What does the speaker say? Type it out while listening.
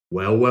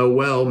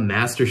Well,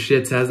 Master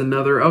Shits has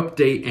another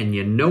update, and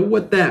you know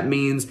what that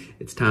means.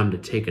 It's time to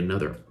take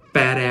another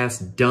fat-ass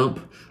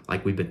dump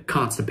like we've been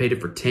constipated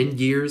for 10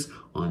 years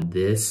on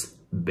this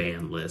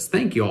ban list.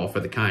 Thank you all for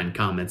the kind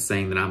comments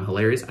saying that I'm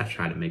hilarious. I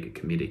try to make it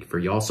comedic for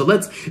y'all. So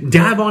let's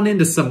dive on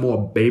into some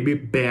more baby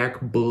back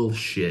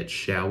bullshit,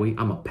 shall we?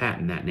 I'm gonna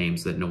patent that name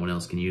so that no one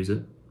else can use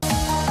it.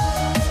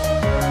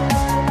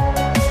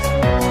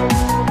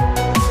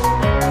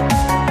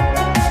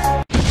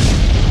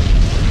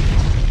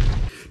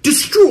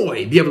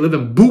 Destroy the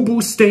ever-living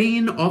boo-boo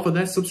stain off of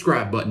that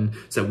subscribe button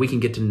so that we can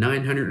get to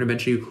 900 and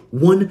eventually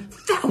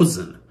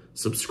 1,000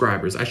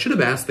 subscribers. I should have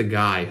asked the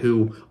guy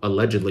who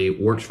allegedly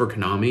works for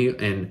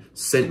Konami and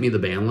sent me the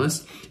ban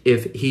list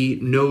if he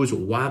knows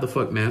why the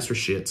fuck Master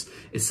Shits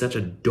is such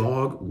a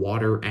dog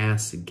water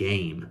ass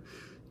game.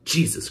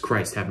 Jesus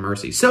Christ, have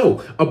mercy.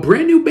 So, a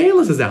brand new ban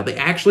list is out. They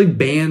actually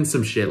banned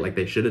some shit like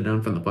they should have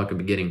done from the fucking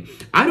beginning.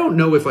 I don't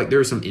know if like there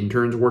are some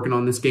interns working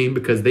on this game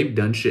because they've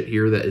done shit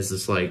here that is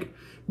just like,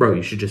 bro,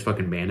 you should just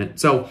fucking ban it.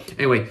 So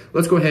anyway,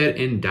 let's go ahead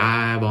and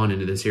dive on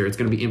into this here. It's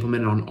going to be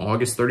implemented on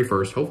August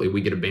 31st. Hopefully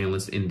we get a ban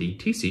list in the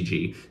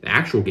TCG, the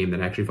actual game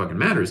that actually fucking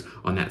matters,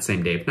 on that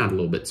same day, if not a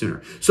little bit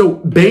sooner. So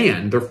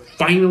ban, they're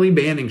finally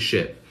banning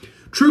shit.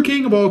 True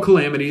King of all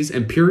calamities,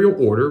 Imperial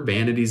Order,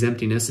 Vanity's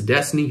Emptiness,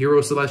 Destiny,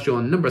 Hero Celestial,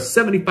 and number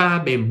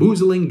 75,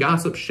 Bamboozling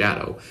Gossip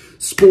Shadow.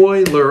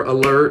 Spoiler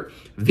alert.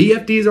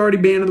 VFD is already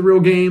banned in the real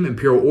game.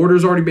 Imperial Order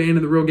is already banned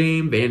in the real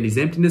game. Vanity's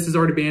Emptiness is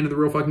already banned in the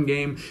real fucking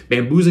game.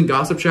 Bamboozling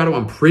Gossip Shadow,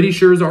 I'm pretty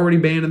sure, is already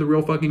banned in the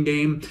real fucking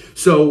game.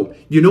 So,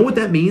 you know what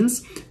that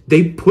means?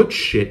 They put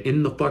shit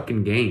in the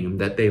fucking game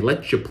that they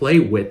let you play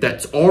with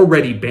that's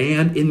already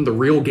banned in the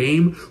real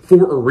game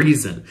for a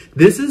reason.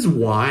 This is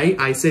why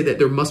I say that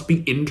there must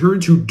be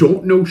interns who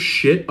don't know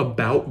shit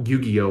about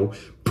Yu-Gi-Oh!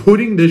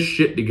 Putting this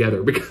shit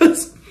together,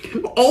 because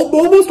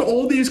almost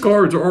all these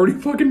cards are already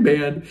fucking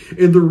banned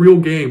in the real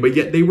game, but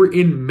yet they were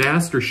in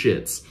Master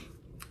Shits.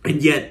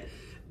 And yet,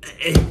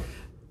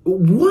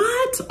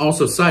 what?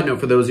 Also, side note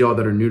for those of y'all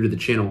that are new to the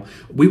channel,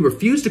 we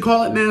refuse to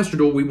call it Master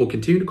Duel. We will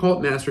continue to call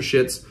it Master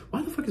Shits.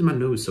 Why the fuck is my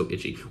nose so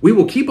itchy? We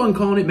will keep on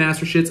calling it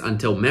Master Shits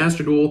until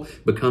Master Duel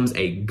becomes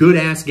a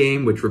good-ass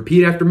game, which,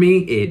 repeat after me,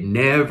 it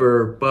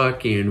never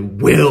fucking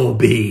will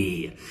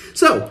be.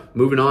 So,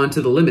 moving on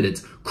to the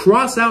limiteds.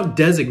 Cross out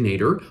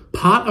Designator,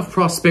 Pot of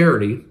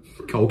Prosperity,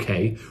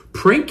 okay.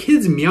 Prank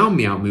Kids Meow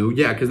Meow Moo,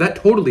 yeah, because that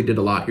totally did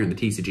a lot here in the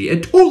TCG.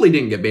 It totally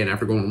didn't get banned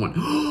after going to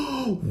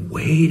 1.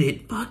 Wait,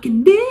 it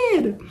fucking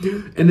did.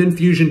 And then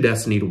Fusion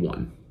Destiny to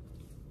 1.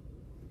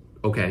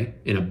 Okay,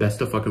 in a best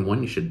of fucking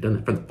 1, you should have done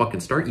that from the fucking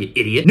start, you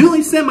idiot.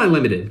 Newly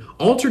semi-limited,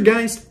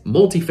 Altergeist,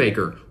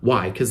 Multi-Faker.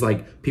 Why? Because,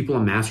 like, people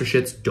on Master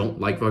Shits don't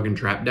like fucking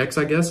trap decks,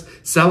 I guess.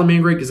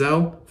 Salamangreat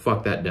Gazelle,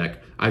 fuck that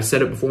deck. I've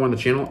said it before on the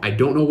channel. I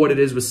don't know what it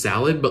is with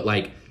Salad, but,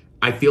 like,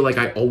 I feel like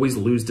I always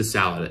lose to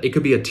Salad. It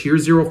could be a tier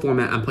 0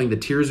 format. I'm playing the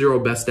tier 0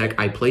 best deck.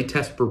 I play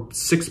test for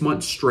 6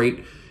 months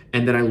straight,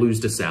 and then I lose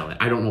to Salad.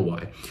 I don't know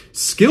why.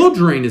 Skill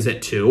Drain is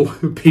at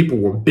 2. People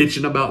were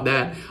bitching about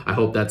that. I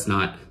hope that's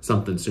not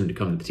something soon to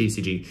come to the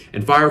TCG.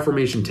 And Fire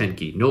Formation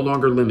Tenki, no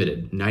longer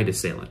limited. Night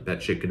Assailant.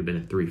 That shit could have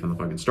been at 3 from the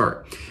fucking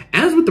start.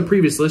 As with the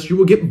previous list, you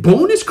will get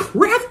bonus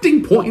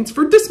crafting points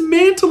for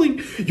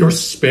dismantling your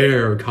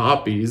spare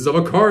copies of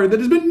a card that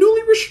has been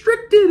newly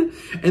restricted.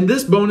 And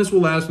this bonus will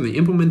last from the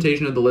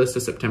implementation of the list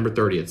to September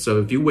 30th. So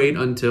if you wait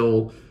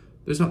until...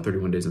 There's not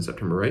 31 days in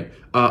September, right?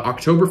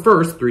 October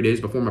 1st, 3 days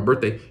before my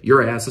birthday,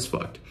 your ass is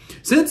fucked.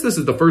 Since this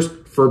is the first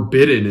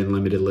Forbidden and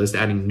Limited list,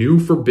 adding new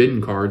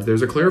Forbidden cards,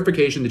 there's a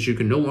clarification that you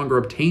can no longer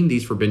obtain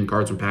these Forbidden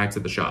cards from packs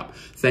at the shop.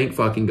 Thank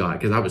fucking God,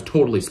 because I was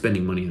totally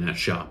spending money in that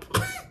shop.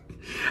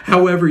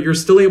 However, you're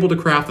still able to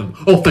craft them.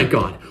 Oh, thank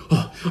God.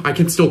 Oh, I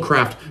can still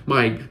craft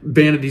my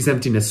Vanity's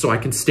Emptiness so I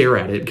can stare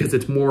at it because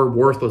it's more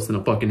worthless than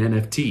a fucking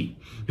NFT.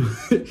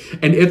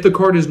 And if the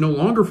card is no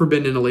longer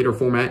forbidden in a later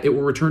format, it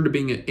will return to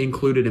being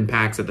included in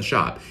packs at the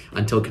shop.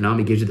 Until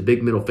Konami gives you the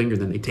big middle finger,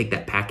 then they take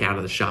that pack out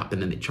of the shop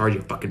and then they charge you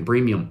a fucking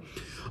premium.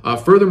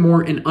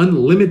 Furthermore, an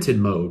unlimited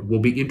mode will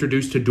be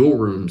introduced to duel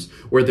rooms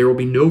where there will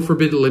be no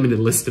forbidden limited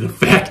list in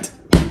effect.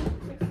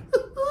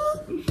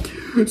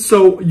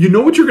 So, you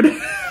know what you're gonna...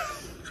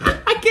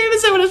 I can't even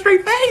say it with a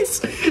straight face.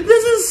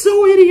 This is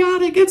so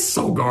idiotic. It's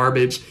so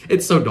garbage.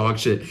 It's so dog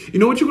shit. You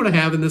know what you're going to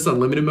have in this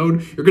unlimited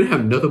mode? You're going to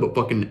have nothing but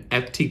fucking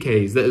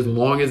FTKs that as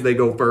long as they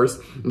go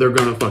first, they're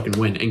going to fucking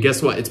win. And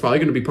guess what? It's probably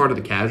going to be part of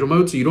the casual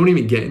mode, so you don't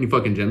even get any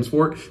fucking gems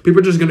for it. People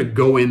are just going to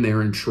go in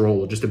there and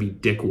troll just to be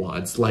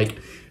dickwads.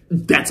 Like,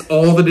 that's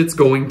all that it's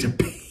going to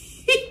be.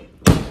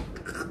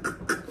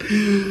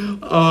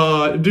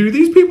 Do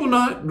these people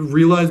not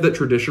realize that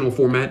traditional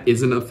format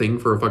isn't a thing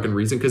for a fucking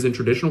reason? Because in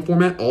traditional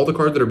format, all the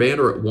cards that are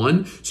banned are at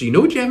 1. So you know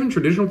what you have in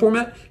traditional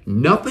format?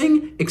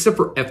 Nothing except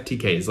for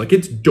FTKs. Like,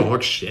 it's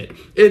dog shit.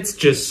 It's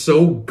just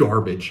so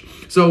garbage.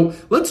 So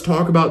let's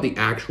talk about the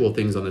actual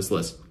things on this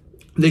list.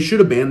 They should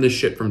have banned this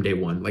shit from day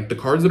one. Like, the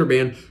cards that are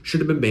banned should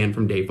have been banned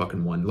from day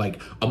fucking one.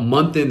 Like, a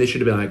month in, they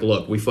should have been like,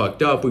 look, we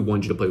fucked up. We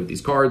wanted you to play with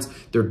these cards.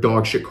 They're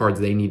dog shit cards.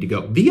 They need to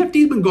go.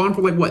 VFD's been gone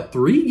for like, what,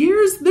 3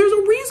 years? There's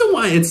a reason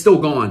why it's still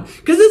gone.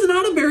 Because it's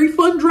not a very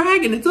fun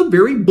dragon. It's a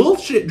very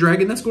bullshit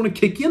dragon that's going to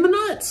kick you in the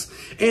nuts.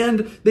 And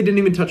they didn't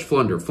even touch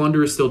Flunder.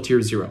 Flunder is still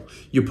tier 0.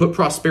 You put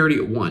Prosperity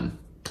at 1.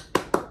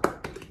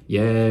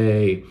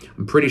 Yay.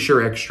 I'm pretty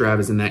sure Extrav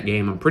is in that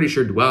game. I'm pretty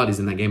sure Duality is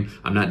in that game.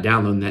 I'm not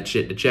downloading that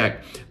shit to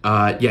check.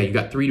 Yeah, you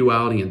got 3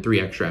 Duality and 3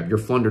 Extrav. Your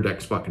Flunder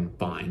deck's fucking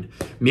fine.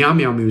 Meow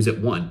Meow Moo's at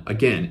 1.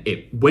 Again,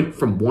 it went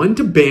from 1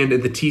 to banned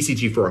at the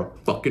TCG for a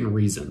fucking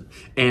reason.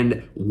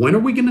 And when are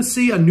we going to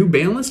see a new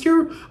ban list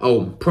here?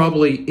 Oh,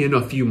 probably in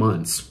a few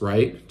months,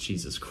 right?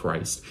 Jesus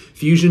Christ.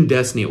 Fusion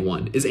Destiny at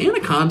 1. Is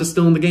Anaconda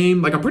still in the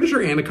game? Like, I'm pretty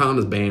sure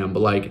Anaconda's banned, but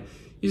like,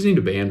 you just need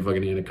to ban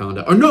fucking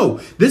Anaconda. Oh, no,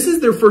 this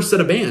is their first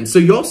set of bans, so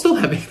y'all still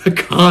have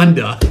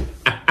Anaconda.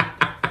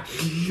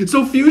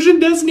 So Fusion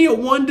Destiny at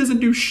 1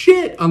 doesn't do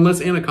shit unless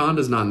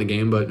Anaconda's not in the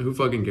game, but who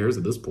fucking cares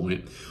at this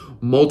point?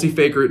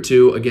 Multi-Faker at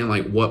 2, again,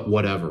 like,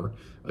 whatever.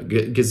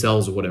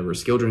 Gazelles or whatever,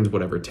 Skill Drains,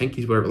 whatever,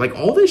 Tankies, whatever. Like,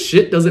 all this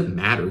shit doesn't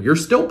matter. You're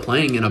still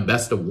playing in a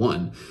best of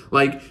 1.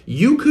 Like,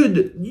 you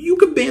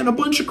could ban a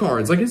bunch of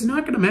cards. Like, it's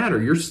not going to matter.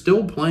 You're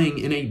still playing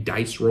in a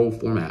dice roll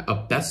format, a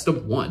best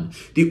of 1.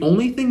 The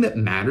only thing that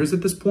matters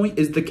at this point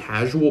is the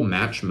casual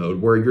match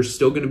mode where you're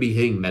still going to be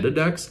hitting meta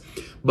decks,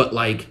 but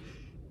like,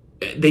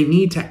 they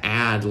need to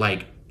add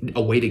like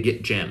a way to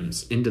get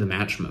gems into the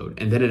match mode,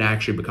 and then it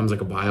actually becomes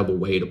like a viable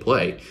way to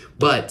play.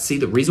 But see,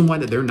 the reason why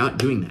that they're not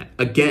doing that,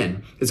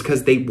 again, is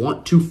because they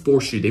want to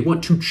force you. They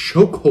want to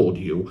chokehold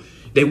you.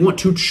 They want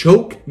to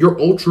choke your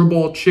Ultra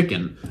Ball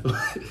chicken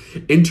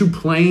into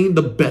playing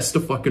the best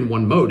of fucking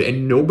 1 mode,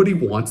 and nobody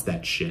wants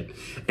that shit.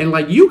 And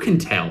like, you can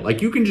tell,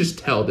 like, you can just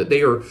tell that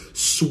they are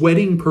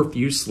sweating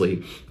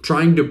profusely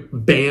trying to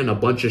ban a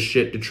bunch of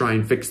shit to try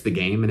and fix the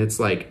game, and it's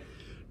like,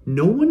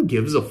 no one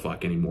gives a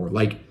fuck anymore.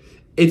 Like,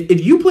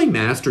 if you play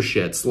Master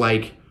Shits,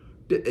 like,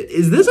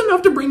 is this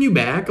enough to bring you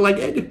back?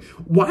 Like,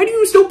 why do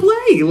you still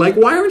play? Like,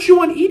 why aren't you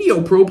on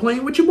EDO Pro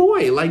playing with your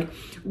boy? Like,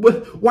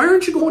 why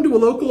aren't you going to a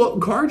local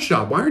card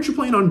shop? Why aren't you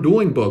playing on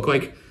Dueling Book?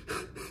 Like,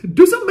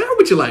 do something better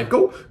with your life.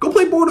 Go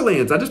play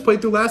Borderlands. I just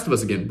played through Last of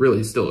Us again.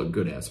 Really, still a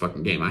good-ass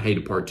fucking game. I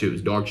hated part 2.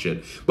 It's dog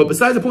shit. But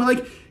besides the point,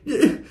 like,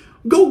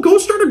 go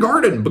start a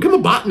garden. Become a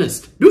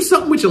botanist. Do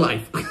something with your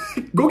life.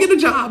 Go get a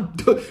job.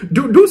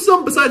 Do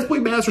something besides play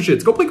Master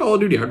Shits. Go play Call of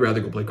Duty. I'd rather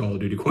go play Call of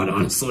Duty, quite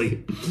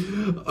honestly.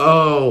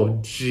 Oh,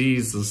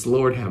 Jesus.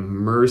 Lord have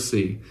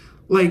mercy.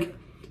 Like,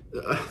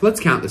 let's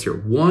count this here.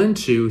 1,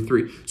 2,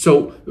 3.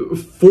 So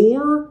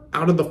 4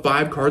 out of the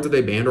 5 cards that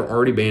they banned are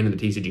already banned in the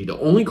TCG. The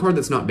only card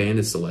that's not banned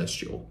is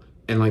Celestial.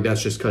 And like,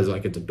 that's just because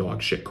like, it's a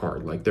dog shit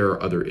card. Like, there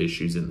are other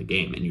issues in the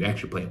game, and you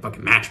actually play a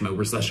fucking match mode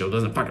where Celestial. It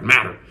doesn't fucking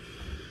matter.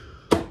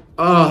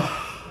 Oh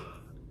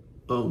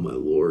my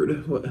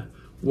Lord.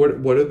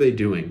 What are they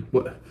doing?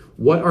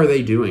 What are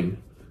they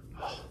doing?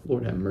 Oh,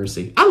 Lord have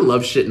mercy. I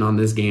love shitting on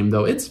this game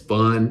though. It's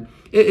fun.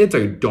 It's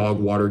a dog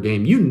water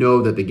game. You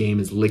know that the game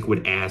is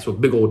liquid ass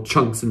with big old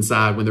chunks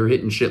inside when they're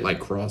hitting shit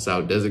like cross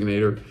out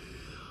designator.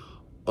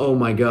 Oh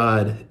my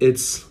God.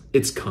 It's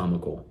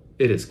comical.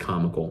 It is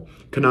comical.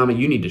 Konami,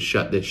 you need to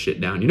shut this shit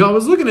down. You know, I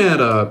was looking at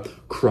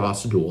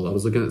Cross Duel. I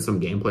was looking at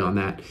some gameplay on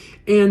that,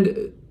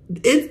 and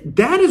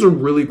that is a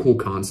really cool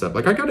concept.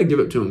 Like, I gotta give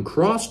it to him.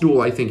 Cross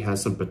Duel, I think,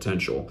 has some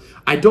potential.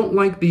 I don't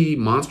like the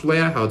monster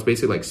layout, how it's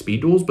basically like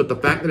speed duels, but the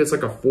fact that it's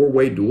like a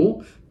 4-way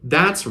duel,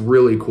 that's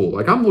really cool.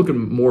 Like, I'm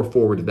looking more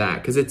forward to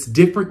that because it's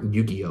different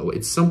Yu-Gi-Oh!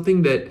 It's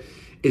something that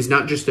is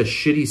not just a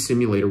shitty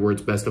simulator where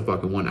it's best of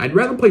fucking 1. I'd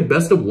rather play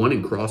best of 1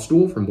 in Cross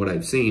Duel from what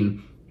I've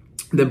seen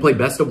than play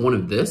best of 1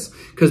 of this,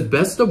 because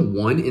best of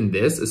 1 in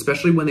this,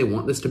 especially when they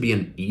want this to be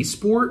an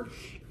esport,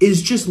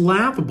 is just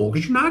laughable,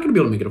 because you're not going to be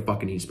able to make it a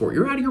fucking esport.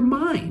 You're out of your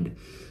mind.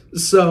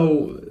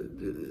 So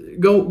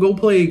go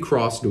play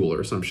Cross Duel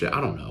or some shit. I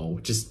don't know.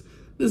 Just,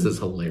 this is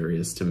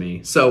hilarious to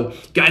me. So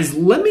guys,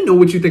 let me know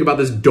what you think about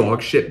this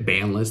dog shit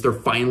ban list. They're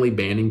finally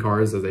banning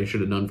cards as they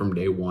should have done from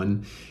day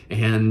 1.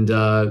 And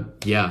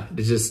yeah,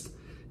 it's just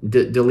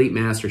delete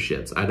Master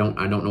Shits. I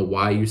don't know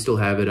why you still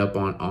have it up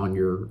on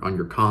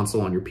your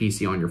console, on your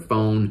PC, on your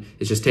phone.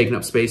 It's just taking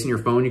up space in your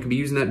phone. You could be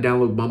using that to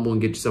download Bumble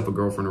and get yourself a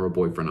girlfriend or a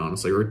boyfriend,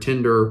 honestly, or a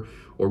Tinder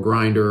or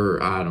Grindr.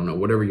 I don't know,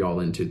 whatever y'all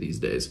into these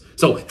days.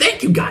 So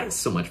thank you guys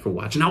so much for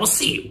watching. I will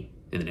see you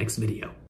in the next video.